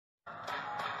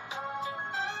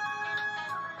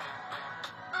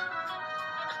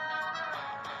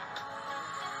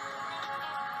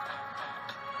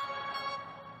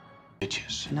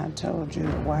And I told you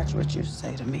to watch what you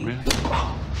say to me. Really?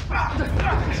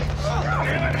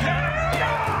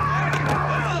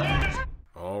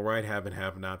 All right,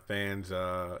 have not fans.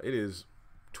 It is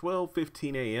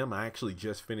 12:15 a.m. I actually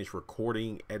just finished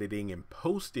recording, editing, and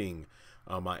posting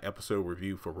my episode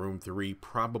review for Room 3.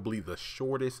 Probably the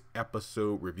shortest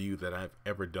episode review that I've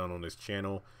ever done on this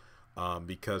channel.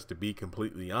 Because to be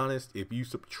completely honest, if you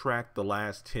subtract the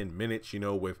last 10 minutes,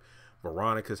 with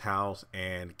Veronica's house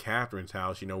and Catherine's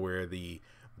house, where the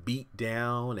beat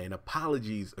down and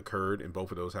apologies occurred in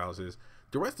both of those houses,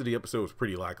 the rest of the episode was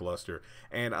pretty lackluster.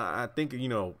 And I think,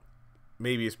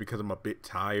 maybe it's because I'm a bit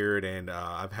tired and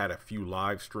I've had a few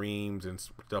live streams and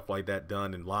stuff like that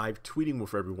done and live tweeting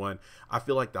with everyone. I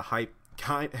feel like the hype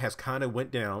has kind of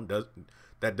went down.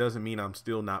 That doesn't mean I'm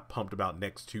still not pumped about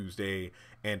next Tuesday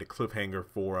and the cliffhanger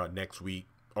for next week,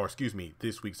 or excuse me,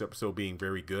 this week's episode being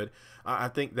very good. I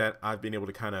think that I've been able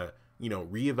to kind of,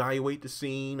 reevaluate the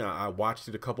scene. I watched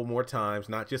it a couple more times,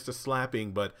 not just the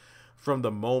slapping, but from the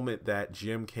moment that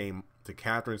Jim came to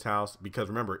Catherine's house, because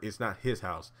remember, it's not his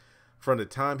house. From the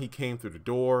time he came through the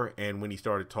door and when he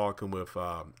started talking with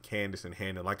Candace and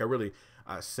Hannah, like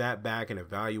I sat back and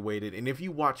evaluated. And if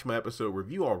you watch my episode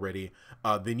review already,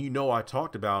 then I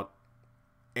talked about,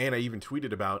 and I even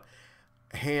tweeted about,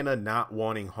 Hannah not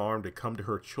wanting harm to come to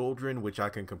her children, which I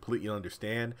can completely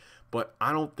understand. But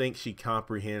I don't think she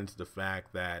comprehends the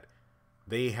fact that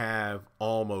they have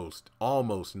almost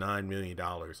 $9 million.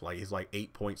 Like it's like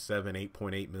 8.7,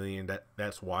 8.8 million.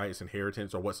 That's why it's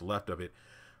inheritance, or what's left of it.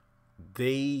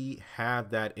 They have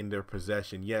that in their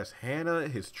possession. Yes, Hannah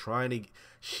is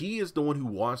she is the one who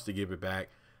wants to give it back.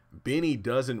 Benny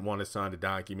doesn't want to sign the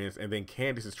documents, and then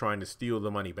Candace is trying to steal the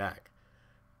money back.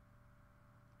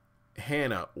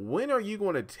 Hannah, when are you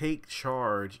going to take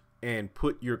charge and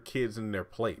put your kids in their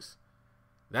place?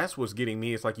 That's what's getting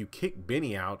me. It's like you kicked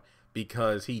Benny out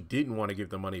because he didn't want to give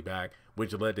the money back,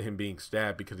 which led to him being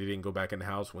stabbed because he didn't go back in the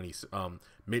house when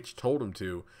Mitch told him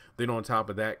to. Then on top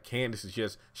of that,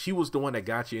 Candace she was the one that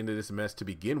got you into this mess to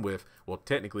begin with. Well,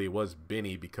 technically it was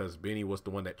Benny, because Benny was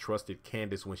the one that trusted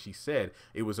Candace when she said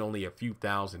it was only a few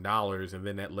 $1,000s, and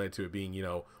then that led to it being,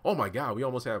 oh my God, we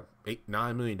almost have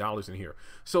 $9 million in here.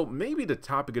 So maybe the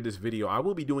topic of this video, I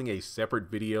will be doing a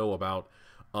separate video about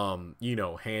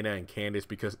Hannah and Candace,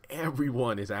 because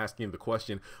everyone is asking the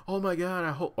question, oh my God,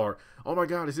 I hope, or oh my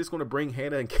God, is this going to bring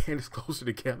Hannah and Candace closer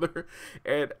together?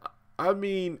 And I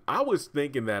mean, I was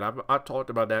thinking that I talked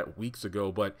about that weeks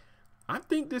ago, but I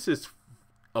think this is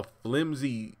a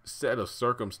flimsy set of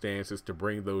circumstances to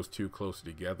bring those two closer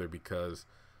together, because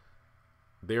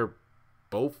they're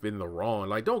both in the wrong.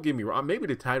 Like, don't get me wrong, maybe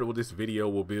the title of this video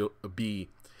will be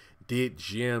did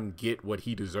Jim get what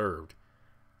he deserved?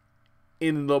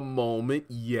 In the moment,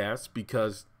 yes,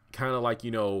 because kind of like,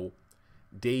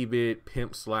 David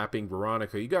pimp slapping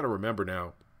Veronica. You got to remember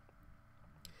now,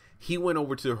 he went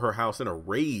over to her house in a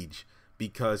rage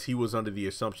because he was under the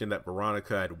assumption that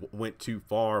Veronica had went too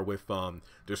far with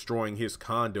destroying his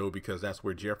condo, because that's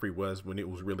where Jeffrey was when it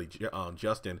was really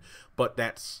Justin. But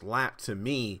that slap, to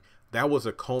me, that was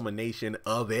a culmination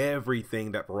of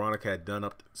everything that Veronica had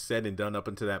said and done up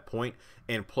until that point.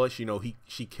 And plus,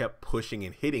 she kept pushing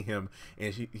and hitting him,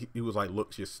 and he was like,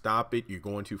 look, just stop it. You're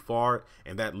going too far.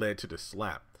 And that led to the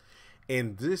slap.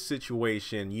 In this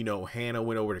situation, Hannah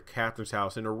went over to Catherine's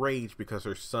house in a rage because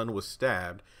her son was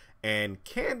stabbed. And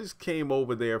Candace came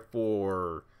over there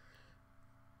for...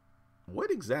 what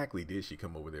exactly did she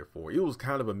come over there for? It was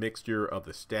kind of a mixture of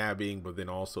the stabbing, but then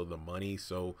also the money.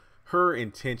 So her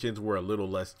intentions were a little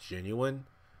less genuine.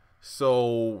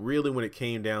 So really, when it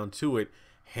came down to it,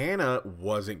 Hannah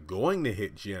wasn't going to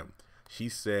hit Jim. She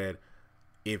said,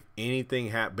 if anything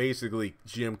happened, basically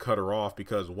Jim cut her off,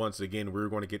 because once again, we were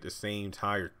going to get the same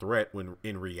tired threat, when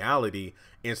in reality,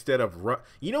 instead of,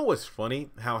 what's funny?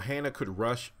 How Hannah could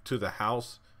rush to the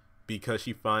house because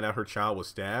she found out her child was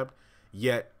stabbed,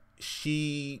 yet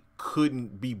she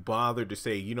couldn't be bothered to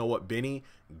say, you know what, Benny,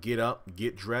 get up,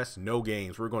 get dressed, no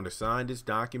games. We're going to sign this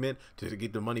document to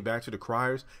get the money back to the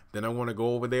criers. Then I want to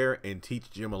go over there and teach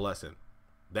Jim a lesson.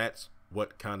 That's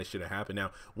what kind of should have happened.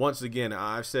 Now, once again,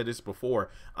 I've said this before,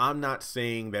 I'm not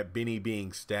saying that Benny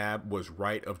being stabbed was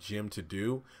right of Jim to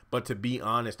do, but to be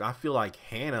honest, I feel like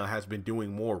Hannah has been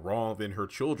doing more wrong than her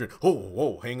children. Oh,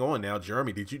 whoa, hang on now,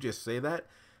 Jeremy, did you just say that?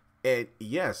 And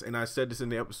yes, and I said this in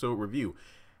the episode review,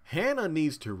 Hannah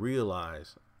needs to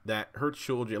realize that her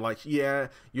children, like, yeah,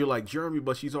 you're like, Jeremy,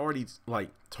 but she's already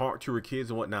like talked to her kids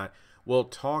and whatnot. Well,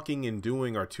 talking and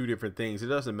doing are two different things. It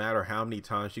doesn't matter how many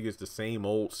times she gets the same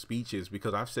old speeches,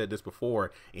 because I've said this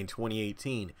before in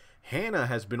 2018. Hannah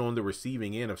has been on the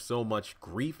receiving end of so much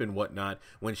grief and whatnot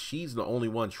when she's the only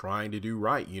one trying to do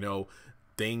right. You know,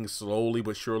 things slowly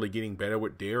but surely getting better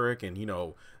with Derek, and, you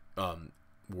know,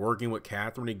 working with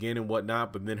Catherine again and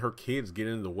whatnot, but then her kids get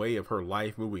in the way of her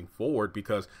life moving forward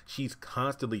because she's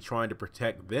constantly trying to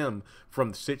protect them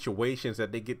from situations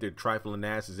that they get their trifling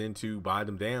asses into by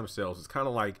them damn selves. It's kind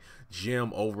of like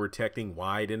Jim overprotecting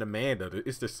Wyatt and Amanda.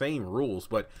 It's the same rules,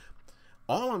 but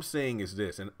all I'm saying is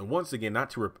this, and once again, not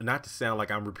to sound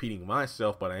like I'm repeating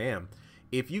myself, but I am.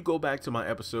 If you go back to my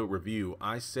episode review,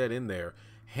 I said in there,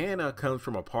 Hannah comes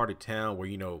from a part of town where,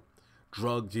 you know,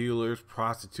 drug dealers,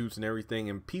 prostitutes, and everything,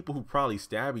 and people who probably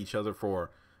stab each other for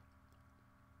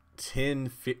 $10,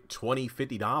 $20,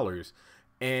 $50,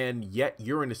 and yet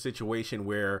you're in a situation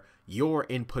where you're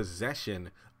in possession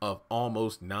of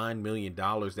almost $9 million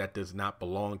that does not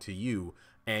belong to you,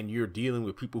 and you're dealing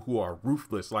with people who are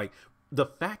ruthless. Like, the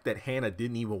fact that Hannah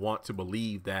didn't even want to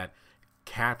believe that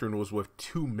Catherine was with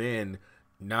two men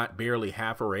not barely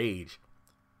half her age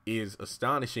is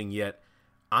astonishing, yet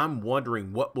I'm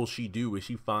wondering what will she do if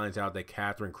she finds out that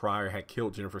Catherine Cryer had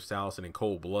killed Jennifer Sallison in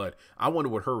cold blood. I wonder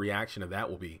what her reaction to that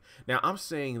will be. Now, I'm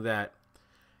saying that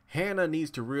Hannah needs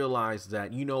to realize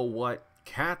that, you know what,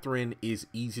 Catherine is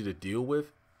easy to deal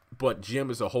with, but Jim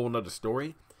is a whole nother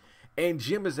story. And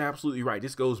Jim is absolutely right.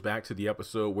 This goes back to the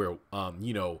episode where,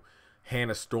 you know,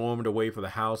 Hannah stormed away from the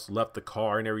house, left the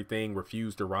car and everything,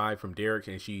 refused to ride from Derek,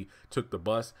 and she took the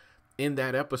bus. In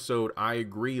that episode, I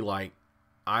agree, like,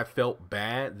 I felt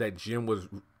bad that Jim was,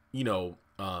 you know,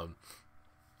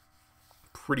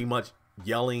 pretty much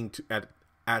yelling at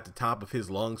the top of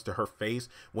his lungs to her face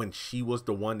when she was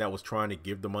the one that was trying to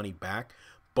give the money back.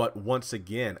 But once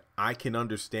again, I can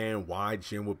understand why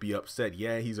Jim would be upset.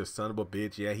 Yeah, he's a son of a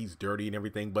bitch. Yeah, he's dirty and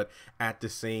everything. But at the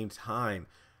same time,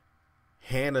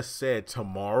 Hannah said,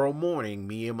 tomorrow morning,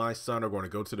 me and my son are going to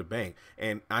go to the bank.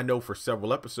 And I know for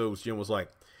several episodes, Jim was like,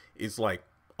 it's like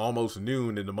almost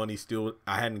noon and the money's still,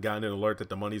 I hadn't gotten an alert that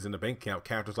the money's in the bank account.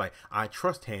 Catherine's like, I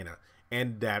trust Hannah.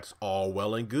 And that's all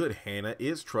well and good. Hannah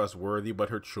is trustworthy, but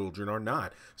her children are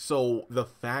not. So the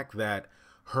fact that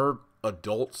her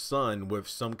adult son with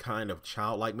some kind of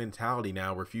childlike mentality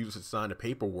now refuses to sign the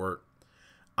paperwork,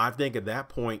 I think at that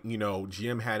point, you know,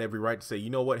 Jim had every right to say,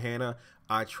 you know what, Hannah,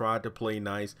 I tried to play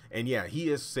nice. And yeah, he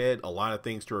has said a lot of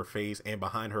things to her face and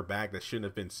behind her back that shouldn't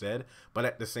have been said. But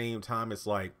at the same time, it's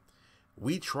like,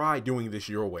 we tried doing this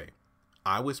your way.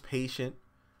 I was patient.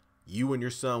 You and your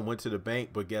son went to the bank,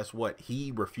 but guess what?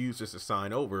 He refuses to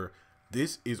sign over.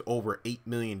 This is over $8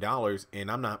 million, and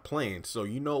I'm not playing. So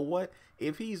you know what?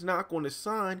 If he's not going to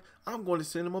sign, I'm going to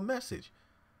send him a message.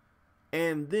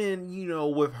 And then, you know,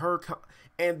 with her,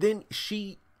 and then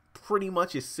she pretty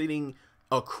much is sitting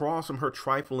across from her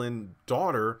trifling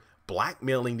daughter,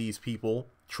 blackmailing these people,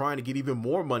 trying to get even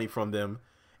more money from them.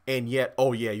 And yet,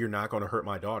 oh yeah, you're not going to hurt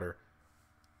my daughter.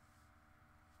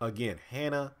 Again,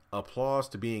 Hannah, applause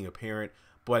to being a parent,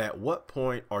 but at what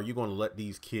point are you going to let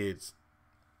these kids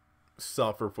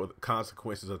suffer for the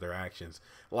consequences of their actions?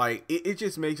 Like, it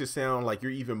just makes it sound like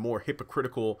you're even more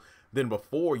hypocritical than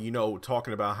before, you know,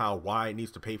 talking about how Wyatt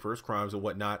needs to pay for his crimes and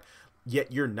whatnot,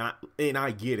 yet you're not, and I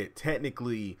get it,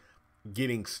 technically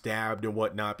getting stabbed and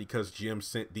whatnot because Jim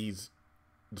sent these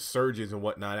surges and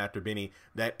whatnot after Benny,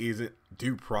 that isn't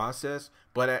due process,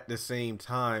 but at the same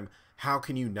time, how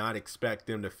can you not expect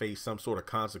them to face some sort of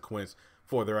consequence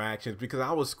for their actions? Because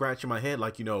I was scratching my head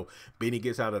like, you know, Benny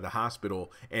gets out of the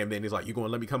hospital and then he's like, you going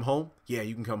to let me come home? Yeah,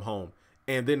 you can come home.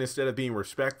 And then instead of being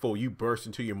respectful, you burst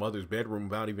into your mother's bedroom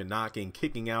without even knocking,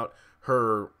 kicking out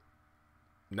her,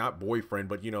 not boyfriend,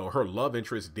 but, you know, her love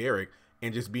interest, Derek,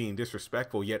 and just being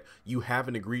disrespectful, yet you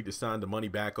haven't agreed to sign the money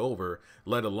back over,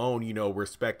 let alone, you know,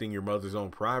 respecting your mother's own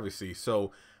privacy.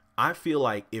 So I feel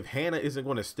like if Hannah isn't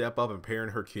going to step up and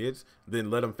parent her kids,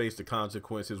 then let them face the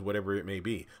consequences, whatever it may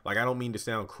be. Like, I don't mean to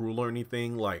sound cruel or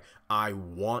anything. Like, I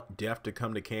want death to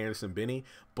come to Candace and Benny.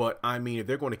 But, I mean, if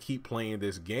they're going to keep playing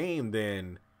this game,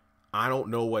 then I don't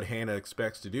know what Hannah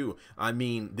expects to do. I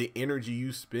mean, the energy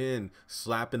you spend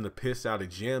slapping the piss out of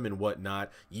Jim and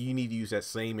whatnot, you need to use that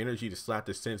same energy to slap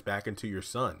the sense back into your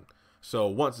son. So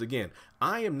once again,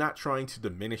 I am not trying to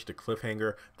diminish the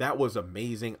cliffhanger. That was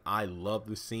amazing. I love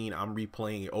the scene. I'm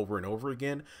replaying it over and over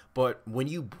again. But when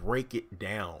you break it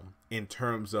down in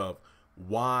terms of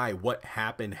why what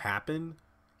happened,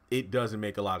 it doesn't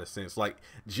make a lot of sense. Like,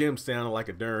 Jim sounded like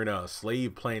a darn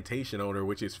slave plantation owner,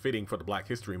 which is fitting for the Black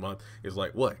History Month. Is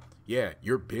like, what? Yeah,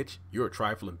 you're a bitch. You're a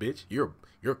trifling bitch. You're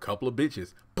a couple of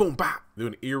bitches. Boom, bop.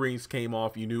 Then the earrings came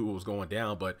off. You knew it was going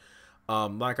down. But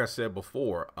Like I said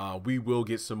before, we will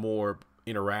get some more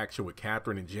interaction with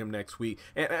Catherine and Jim next week,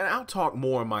 and I'll talk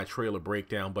more in my trailer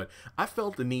breakdown, but I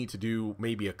felt the need to do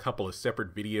maybe a couple of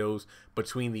separate videos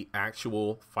between the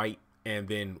actual fight and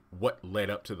then what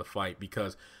led up to the fight,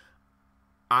 because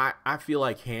I feel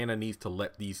like Hannah needs to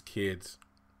let these kids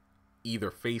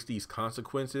either face these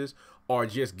consequences or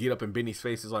just get up in Benny's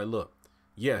face is like, look,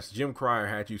 yes, Jim Cryer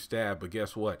had you stabbed, but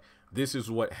guess what? This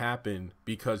is what happened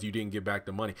because you didn't give back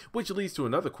the money, which leads to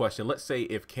another question. Let's say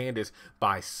if Candace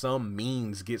by some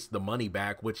means gets the money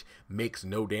back, which makes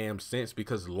no damn sense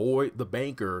because Lloyd the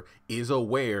banker is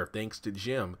aware, thanks to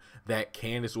Jim, that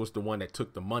Candace was the one that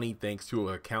took the money thanks to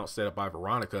an account set up by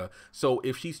Veronica. So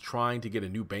if she's trying to get a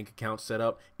new bank account set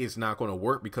up, it's not going to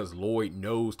work because Lloyd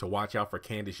knows to watch out for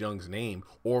Candace Young's name,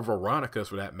 or Veronica's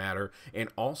for that matter. And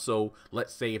also,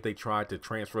 let's say if they tried to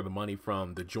transfer the money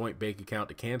from the joint bank account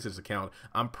to Candace's account,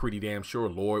 I'm pretty damn sure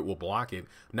Lloyd will block it.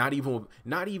 Not even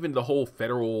the whole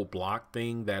federal block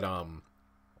thing that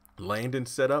Landon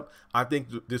set up. I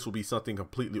think this will be something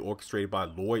completely orchestrated by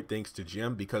Lloyd thanks to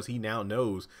Jim, because he now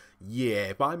knows, yeah,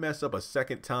 if I mess up a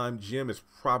second time, Jim is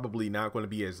probably not going to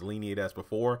be as lenient as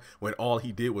before when all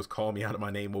he did was call me out of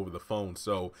my name over the phone.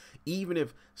 So even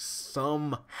if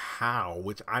somehow,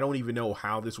 which I don't even know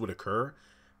how this would occur,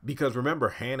 because remember,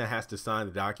 Hannah has to sign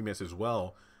the documents as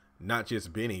well, not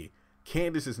just Benny.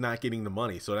 Candace is not getting the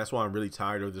money, so that's why I'm really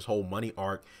tired of this whole money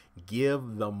arc.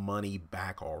 Give the money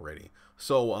back already.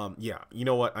 So yeah, you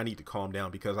know what, I need to calm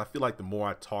down, because I feel like the more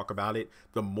I talk about it,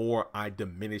 the more I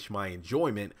diminish my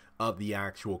enjoyment of the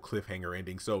actual cliffhanger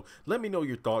ending. So let me know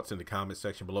your thoughts in the comment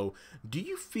section below. Do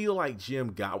you feel like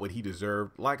Jim got what he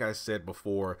deserved? Like I said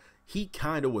before, he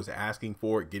kind of was asking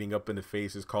for it, getting up in the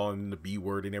faces, calling him the B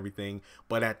word and everything,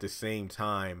 but at the same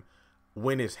time,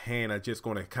 when is Hannah just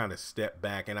going to kind of step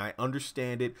back? And I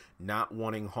understand it, not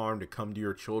wanting harm to come to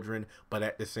your children, but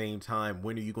at the same time,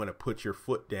 when are you going to put your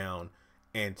foot down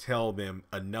and tell them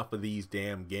enough of these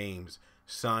damn games,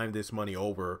 sign this money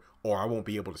over, or I won't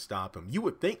be able to stop him? You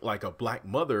would think like a black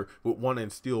mother would want to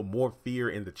instill more fear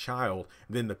in the child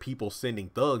than the people sending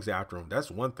thugs after him.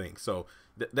 That's one thing. So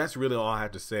that's really all I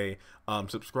have to say.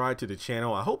 Subscribe to the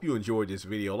channel. I hope you enjoyed this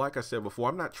video. Like I said before,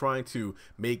 I'm not trying to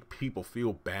make people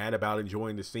feel bad about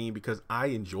enjoying the scene, because I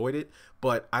enjoyed it,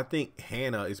 but I think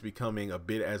Hannah is becoming a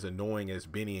bit as annoying as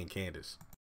Benny and Candace.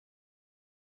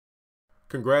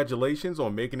 Congratulations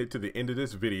on making it to the end of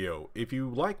this video. If you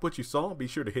like what you saw, be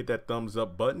sure to hit that thumbs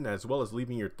up button, as well as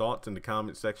leaving your thoughts in the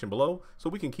comment section below so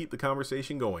we can keep the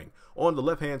conversation going. On the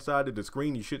left hand side of the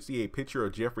screen, you should see a picture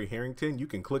of Jeffrey Harrington. You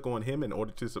can click on him in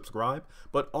order to subscribe,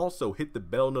 but also hit the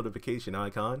bell notification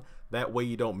icon. That way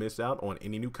you don't miss out on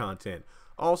any new content.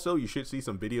 Also, you should see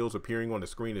some videos appearing on the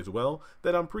screen as well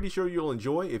that I'm pretty sure you'll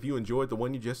enjoy if you enjoyed the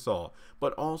one you just saw.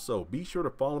 But also, be sure to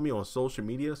follow me on social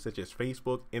media such as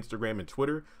Facebook, Instagram, and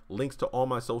Twitter. Links to all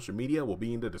my social media will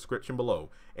be in the description below.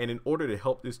 And in order to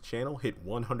help this channel hit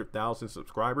 100,000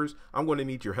 subscribers, I'm going to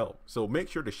need your help. So make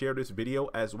sure to share this video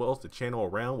as well as the channel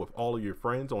around with all of your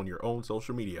friends on your own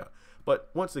social media. But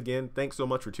once again, thanks so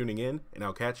much for tuning in, and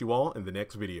I'll catch you all in the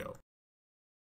next video.